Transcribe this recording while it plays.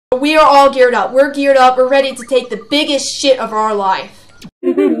we are all geared up. We're geared up. We're ready to take the biggest shit of our life.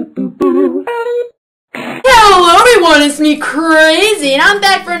 Hello everyone, it's me Crazy, and I'm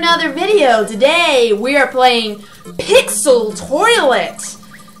back for another video. Today, we are playing Pixel Toilet.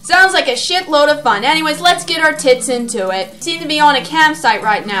 Sounds like a shitload of fun. Anyways, let's get our tits into it. Seem to be on a campsite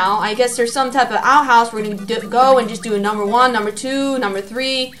right now. I guess there's some type of outhouse. We're gonna go and just do a number 1, number 2, number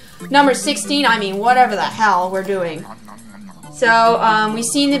 3, number 16. I mean, whatever the hell we're doing. So, we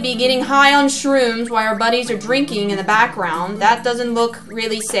seem to be getting high on shrooms while our buddies are drinking in the background. That doesn't look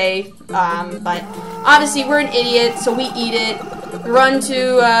really safe, but obviously we're an idiot, so we eat it. Run to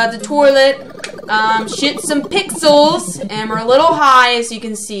the toilet, shit some pixels, and we're a little high, as you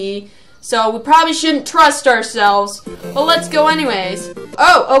can see. So we probably shouldn't trust ourselves, but let's go anyways.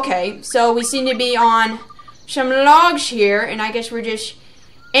 Oh, okay, so we seem to be on some logs here, and I guess we're just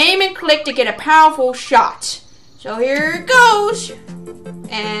aim and click to get a powerful shot. So here it goes,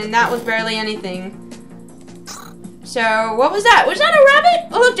 and that was barely anything. So what was that? Was that a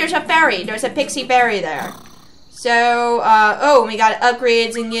rabbit? Oh look, there's a fairy. There's a pixie fairy there. So, oh, we got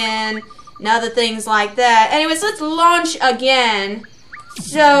upgrades again, and other things like that. Anyways, let's launch again.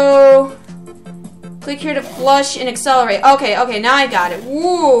 So, click here to flush and accelerate. Okay, now I got it.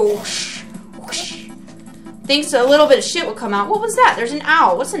 Whoosh, whoosh. Thinks a little bit of shit will come out. What was that? There's an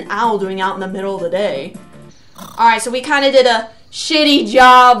owl. What's an owl doing out in the middle of the day? Alright, so we kind of did a shitty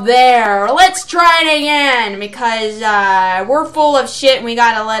job there. Let's try it again, because we're full of shit and we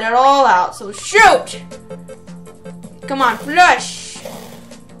gotta let it all out. So shoot! Come on, flush!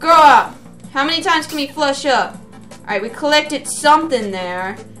 Go up! How many times can we flush up? Alright, we collected something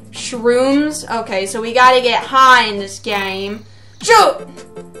there. Shrooms. Okay, so we gotta get high in this game. Shoot!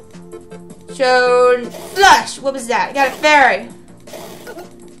 So, flush! What was that? I got a fairy.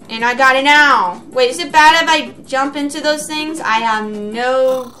 And I got an owl. Wait, is it bad if I jump into those things? I have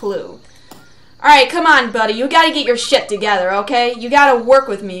no clue. Alright, come on, buddy. You gotta get your shit together, okay? You gotta work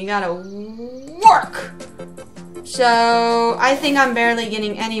with me. You gotta work. So, I think I'm barely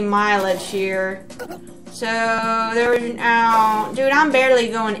getting any mileage here. So, there was an owl. Dude, I'm barely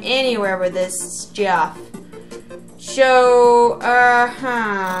going anywhere with this stuff. So,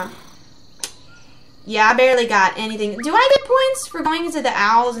 yeah, I barely got anything. Do I get points for going into the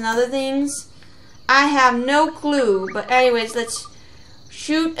owls and other things? I have no clue. But anyways, let's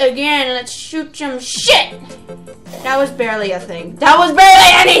shoot again. Let's shoot some shit. That was barely a thing. That was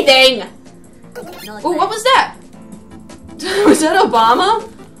barely anything. Ooh, what was that? Was that Obama?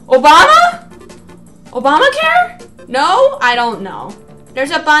 Obama? Obamacare? No? I don't know.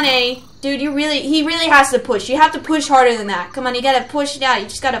 There's a bunny. Dude, he really has to push. You have to push harder than that. Come on, you gotta push it out. You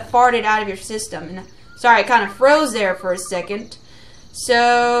just gotta fart it out of your system. And, sorry, I kind of froze there for a second.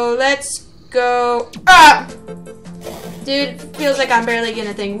 So, let's go up. Dude, feels like I'm barely getting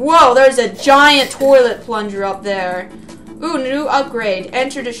a thing. Whoa, there's a giant toilet plunger up there. Ooh, new upgrade.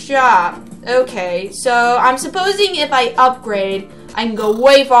 Enter the shop. Okay, so I'm supposing if I upgrade, I can go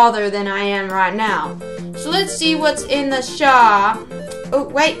way farther than I am right now. So let's see what's in the shop. Oh,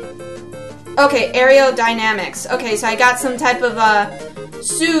 wait. Okay, aerodynamics. Okay, so I got some type of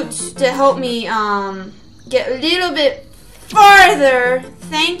suit to help me get a little bit farther.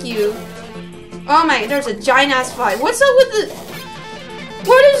 Thank you. Oh my, there's a giant ass fly. What's up with the...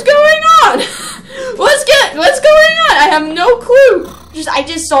 What is going on? What's going on? I have no clue. I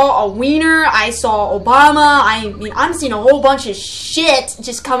just saw a wiener. I saw Obama. I mean, I'm seeing a whole bunch of shit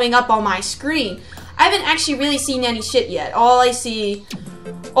just coming up on my screen. I haven't actually really seen any shit yet. All I see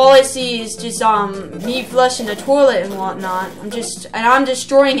is just me flushing the toilet and whatnot. I'm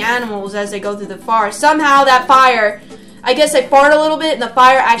destroying animals as I go through the forest. Somehow that fire, I guess I farted a little bit and the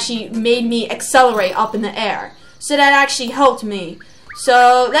fire actually made me accelerate up in the air. So that actually helped me.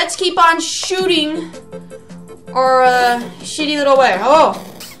 So let's keep on shooting our shitty little way. Oh,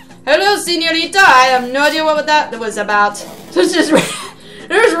 hello, señorita. I have no idea what that was about.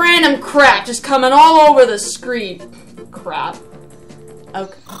 There's random crap just coming all over the screen. Crap.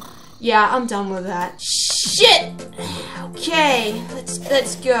 Okay. Yeah, I'm done with that. Shit! Okay,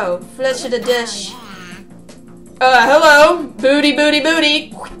 let's go. Flush of the dish. Hello. Booty, booty,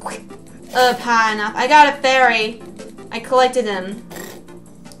 booty. Up high enough. I got a fairy. I collected him.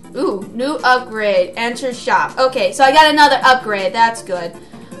 Ooh, new upgrade. Enter shop. Okay, so I got another upgrade. That's good.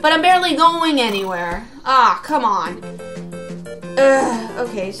 But I'm barely going anywhere. Ah, come on.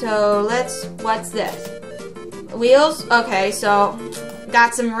 Okay, so what's this? Wheels? Okay, so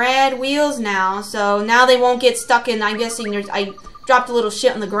got some red wheels now, so now they won't get stuck in. I'm guessing I dropped a little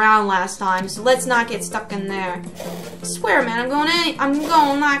shit on the ground last time, so let's not get stuck in there. I swear, man, I'm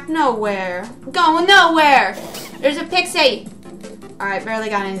going like nowhere. I'm going nowhere. There's a pixie. Alright, barely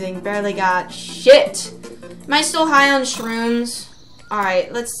got anything. Barely got shit. Am I still high on shrooms?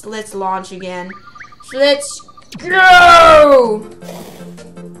 Alright, let's launch again. So let's go!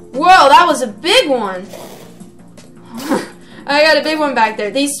 Whoa, that was a big one. I got a big one back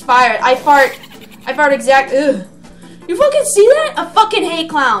there. These fire. I fart exact. Ugh. You fucking see that? I fucking hate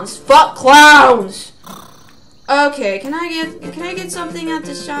clowns. Fuck clowns. Okay, can I get something at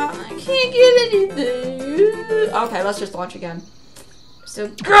the shop? I can't get anything. Okay, let's just launch again. So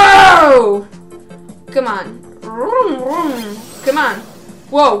go! Come on. Come on.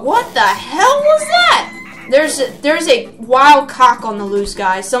 Whoa, what the hell was that? There's a wild cock on the loose,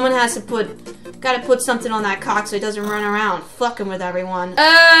 guys. Someone has to gotta put something on that cock so it doesn't run around fucking with everyone.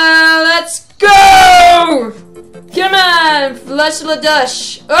 Let's go! Come on, flush the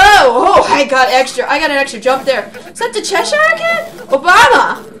dush. Oh, I got an extra jump there. Is that the Cheshire Cat?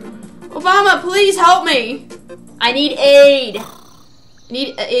 Obama, please help me. I need aid. I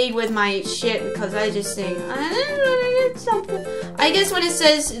need aid with my shit because I just sing. I need something. I guess when it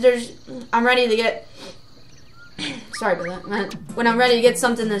says I'm ready to get. Sorry about that. When I'm ready to get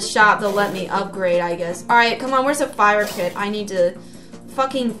something in the shop, they'll let me upgrade, I guess. Alright, come on, where's the fire pit? I need to...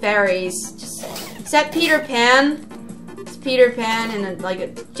 Fucking fairies. Is that Peter Pan? It's Peter Pan and like a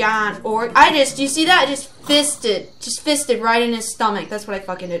giant orc. Do you see that? I just fisted right in his stomach. That's what I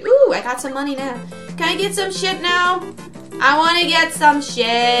fucking did. Ooh, I got some money now. Can I get some shit now? I want to get some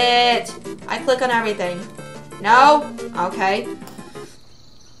shit. I click on everything. No? Okay.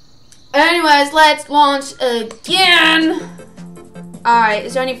 Anyways, let's launch again. Alright,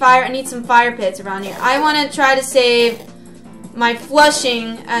 is there any fire? I need some fire pits around here. I want to try to save my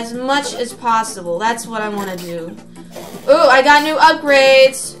flushing as much as possible. That's what I want to do. Ooh, I got new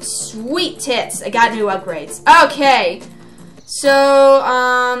upgrades. Sweet tits. I got new upgrades. Okay. So,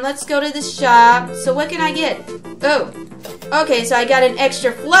 let's go to the shop. So what can I get? Oh. Okay, so I got an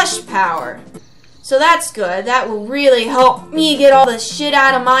extra flush power. So that's good. That will really help me get all the shit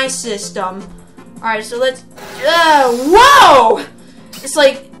out of my system. Alright, so let's... whoa! It's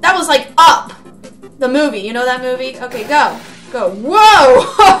like... That was like Up. The movie. You know that movie? Okay, go. Go. Whoa!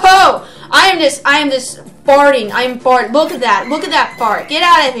 Ho, ho! I am just farting. I am farting. Look at that. Look at that fart. Get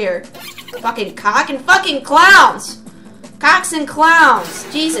out of here. Fucking cock and fucking clowns. Cocks and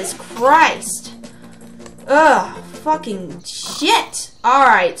clowns. Jesus Christ. Ugh. Fucking shit.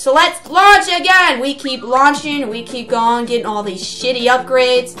 Alright, so let's launch again. We keep launching, we keep going, getting all these shitty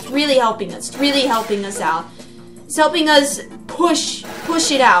upgrades. It's really helping us. It's really helping us out. It's helping us push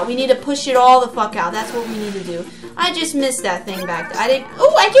it out. We need to push it all the fuck out. That's what we need to do. I just missed that thing back there. I didn't.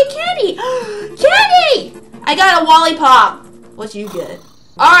 Oh, I get candy. Candy! I got a lollipop. What you get?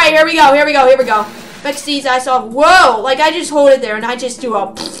 Alright, here we go. Here we go. Here we go. Bexy's I saw. Whoa! Like I just hold it there and I just do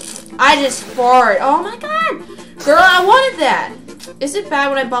a. I just fart. Oh my god. Girl, I wanted that. Is it bad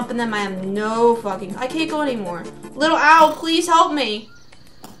when I bump in them? I have no fucking... I can't go anymore. Little owl, please help me.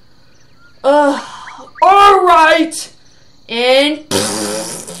 Alright. And...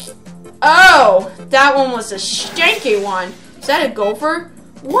 Oh, that one was a stanky one. Is that a gopher?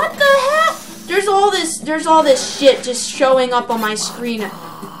 What the heck? There's all this shit just showing up on my screen.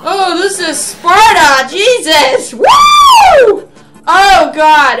 Oh, this is Sparta. Jesus. Woo! Oh,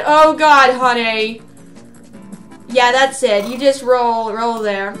 God, honey. Yeah, that's it. You just roll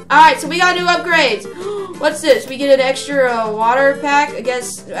there. Alright, so we got new upgrades. What's this? We get an extra water pack? I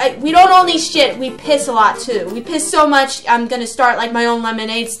guess. We don't own these shit. We piss a lot, too. We piss so much, I'm gonna start, like, my own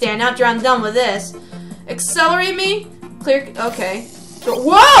lemonade stand after I'm done with this. Accelerate me? Clear. Okay. So,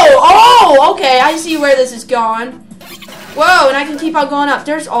 whoa! Oh! Okay, I see where this is going. Whoa, and I can keep on going up.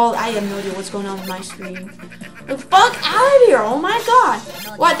 I have no idea what's going on with my screen. The fuck out of here! Oh my god!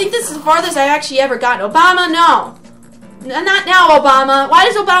 Well, I think this is the farthest I've actually ever gotten. Obama, no! Not now, Obama. Why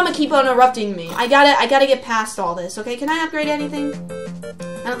does Obama keep on interrupting me? I gotta get past all this, okay? Can I upgrade anything?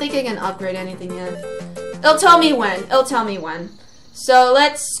 I don't think I can upgrade anything yet. It'll tell me when. It'll tell me when. So,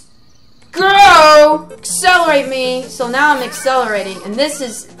 let's go! Accelerate me! So now I'm accelerating, and this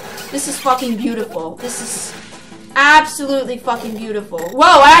is fucking beautiful. This is absolutely fucking beautiful.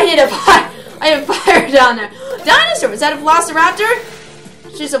 Whoa, I hit a fire down there. Dinosaur! Was that a velociraptor?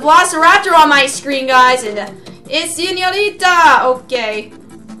 There's just a velociraptor on my screen, guys, and it's señorita! Okay.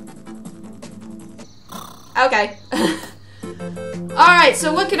 Okay. Alright,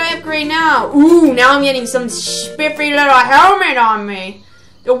 so what can I upgrade now? Ooh, now I'm getting some spiffy little helmet on me.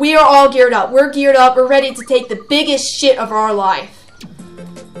 We are all geared up. We're geared up. We're ready to take the biggest shit of our life.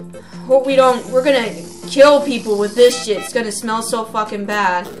 Hope we don't... We're gonna kill people with this shit. It's gonna smell so fucking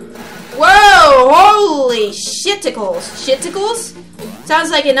bad. Whoa! Holy shiticles. Shiticles? Sounds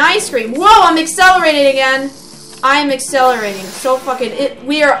like an ice cream. Whoa, I'm accelerating again. I'm accelerating. So fucking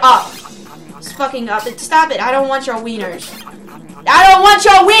we are up. It's fucking up. Stop it. I don't want your wieners. I don't want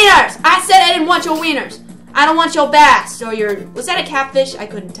your wieners! I said I didn't want your wieners. I don't want your bass or your... Was that a catfish? I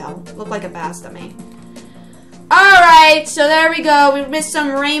couldn't tell. It looked like a bass to me. Alright, so there we go. We missed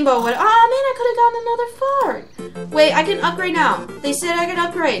some rainbow. Oh man, I could have gotten another fart. Wait, I can upgrade now. They said I could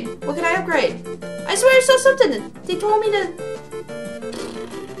upgrade. What can I upgrade? I swear I saw something. They told me to...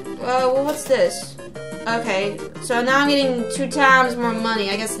 well, what's this? Okay, so now I'm getting 2 times more money.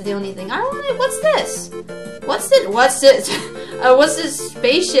 I guess the only thing I don't want. What's this? What's this? What's this? What's this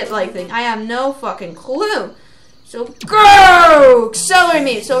spaceship-like thing? I have no fucking clue. So go! Accelerate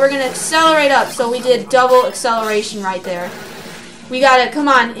me. So we're gonna accelerate up. So we did double acceleration right there. We gotta, come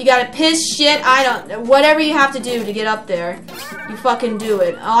on. You gotta piss shit. I don't, whatever you have to do to get up there, you fucking do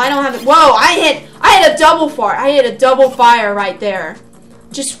it. Oh, I don't have it. Whoa! I hit a double fart. I hit a double fire right there.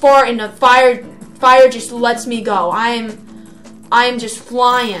 Just fart and the fire just lets me go. I'm just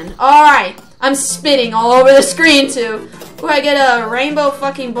flying. Alright. I'm spitting all over the screen too. Ooh, I get a rainbow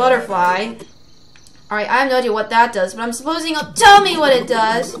fucking butterfly. Alright, I have no idea what that does, but I'm supposing it'll tell me what it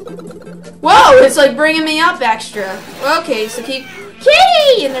does. Whoa, it's like bringing me up extra. Okay, so keep...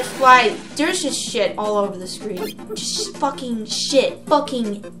 Kitty! And there's just shit all over the screen. Just fucking shit.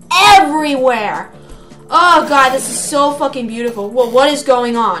 Fucking everywhere. Oh god, this is so fucking beautiful. Whoa, what is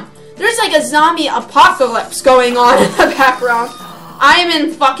going on? There's like a zombie apocalypse going on in the background. I am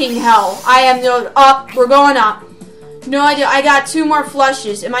in fucking hell. I am up. We're going up. No idea. I got 2 more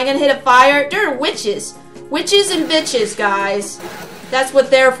flushes. Am I gonna hit a fire? They're witches. Witches and bitches, guys. That's what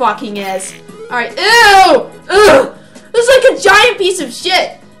their fucking is. Alright. Ew! Ugh! This is like a giant piece of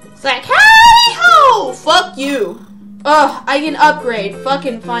shit. It's like, howdy ho! Fuck you. Ugh, I can upgrade.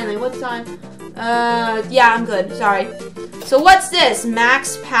 Fucking finally. What time? Yeah, I'm good. Sorry. So what's this?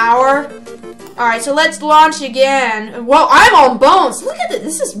 Max power? Alright, so let's launch again. Whoa, I'm on bones. Look at this.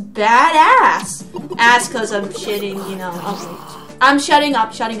 This is badass. Ass because I'm shitting, you know. Okay. I'm shutting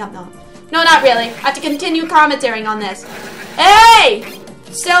up. No. No, not really. I have to continue commentating on this. Hey!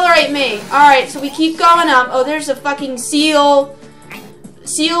 Accelerate me. Alright, so we keep going up. Oh, there's a fucking seal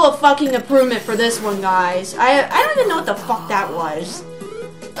of fucking improvement for this one, guys. I don't even know what the fuck that was.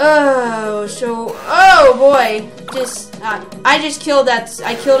 Oh, so... Oh, boy. I just killed that...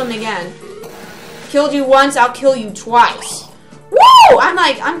 I killed him again. Killed you once, I'll kill you twice. Woo!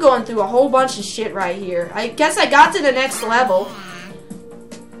 I'm going through a whole bunch of shit right here. I guess I got to the next level.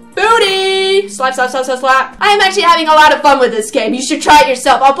 Booty! Slap, slap, slap, slap, slap. I am actually having a lot of fun with this game. You should try it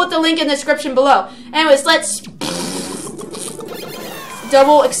yourself. I'll put the link in the description below. Anyways, let's...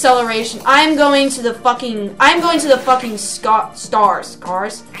 Double acceleration. I'm going to the fucking stars.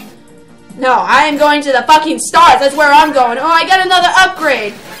 Scars? No, I am going to the fucking stars. That's where I'm going. Oh, I got another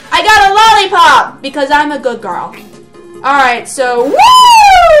upgrade. I got a lollipop because I'm a good girl. Alright, so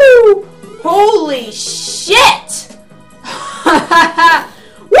woo! Holy shit!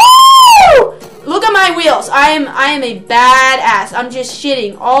 Woo! Look at my wheels. I am a badass. I'm just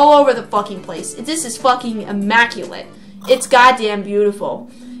shitting all over the fucking place. This is fucking immaculate. It's goddamn beautiful.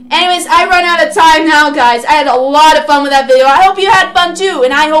 Anyways, I run out of time now, guys. I had a lot of fun with that video. I hope you had fun too,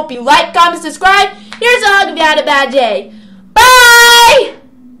 and I hope you like, comment, subscribe. Here's a hug if you had a bad day.